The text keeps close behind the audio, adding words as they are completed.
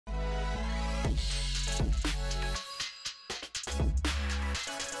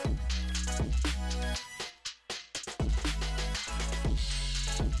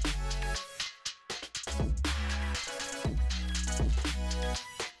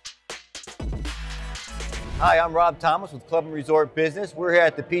Hi, I'm Rob Thomas with Club and Resort Business. We're here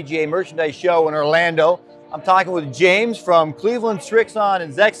at the PGA Merchandise Show in Orlando. I'm talking with James from Cleveland Srixon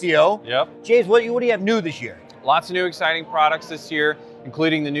and XXIO. Yep. James, what do you have new this year? Lots of new exciting products this year,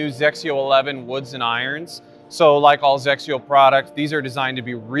 including the new XXIO 11 woods and irons. So like all XXIO products, these are designed to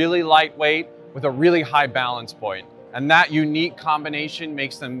be really lightweight with a really high balance point. And that unique combination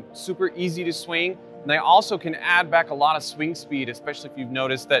makes them super easy to swing. And they also can add back a lot of swing speed, especially if you've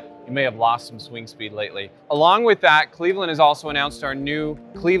noticed that you may have lost some swing speed lately. Along with that, Cleveland has also announced our new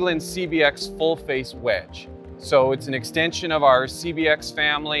Cleveland CBX Full-Face wedge. So it's an extension of our CBX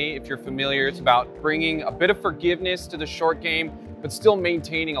family. If you're familiar, it's about bringing a bit of forgiveness to the short game, but still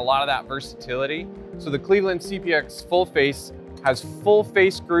maintaining a lot of that versatility. So the Cleveland CBX Full-Face has full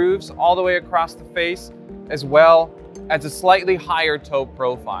face grooves all the way across the face, as well as a slightly higher toe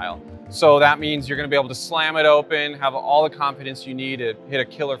profile. So that means you're going to be able to slam it open, have all the confidence you need to hit a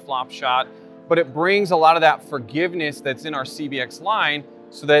killer flop shot, but it brings a lot of that forgiveness that's in our CBX line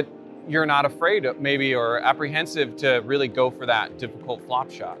so that you're not afraid of maybe or apprehensive to really go for that difficult flop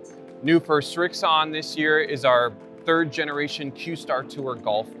shot. New for Srixon this year is our 3rd generation Q-Star Tour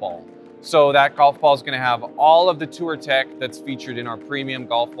golf ball. So that golf ball is going to have all of the tour tech that's featured in our premium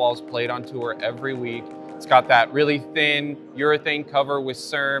golf balls played on tour every week. It's got that really thin urethane cover with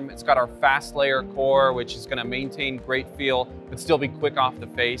CERM. It's got our fast layer core, which is going to maintain great feel, but still be quick off the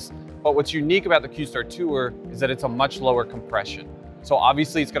face. But what's unique about the Q-Star Tour is that it's a much lower compression. So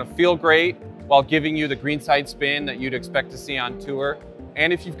obviously it's going to feel great while giving you the greenside spin that you'd expect to see on tour.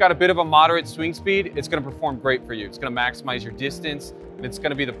 And if you've got a bit of a moderate swing speed, it's going to perform great for you. It's going to maximize your distance, and it's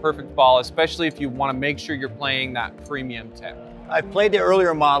going to be the perfect ball, especially if you want to make sure you're playing that premium tech. I've played the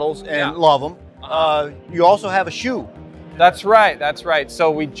earlier models and love them. You also have a shoe. That's right, that's right.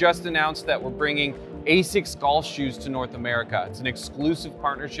 So we just announced that we're bringing ASICS golf shoes to North America. It's an exclusive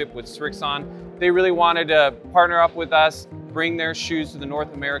partnership with Srixon. They really wanted to partner up with us, bring their shoes to the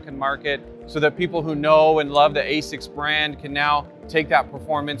North American market so that people who know and love the ASICS brand can now take that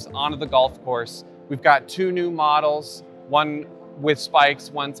performance onto the golf course. We've got 2 new models, one with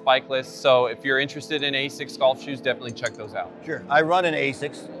spikes, one spikeless. So if you're interested in ASICS golf shoes, definitely check those out. Sure. I run an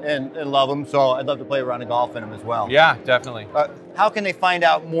ASICS and love them, so I'd love to play a round of golf in them as well. Yeah, definitely. How can they find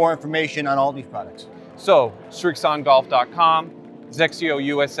out more information on all these products? So SrixonGolf.com,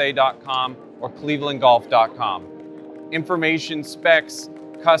 XXIOUSA.com, or ClevelandGolf.com. Information, specs,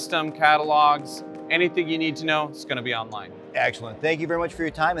 custom catalogs, anything you need to know, it's going to be online. Excellent. Thank you very much for your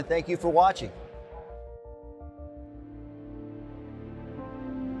time, and thank you for watching.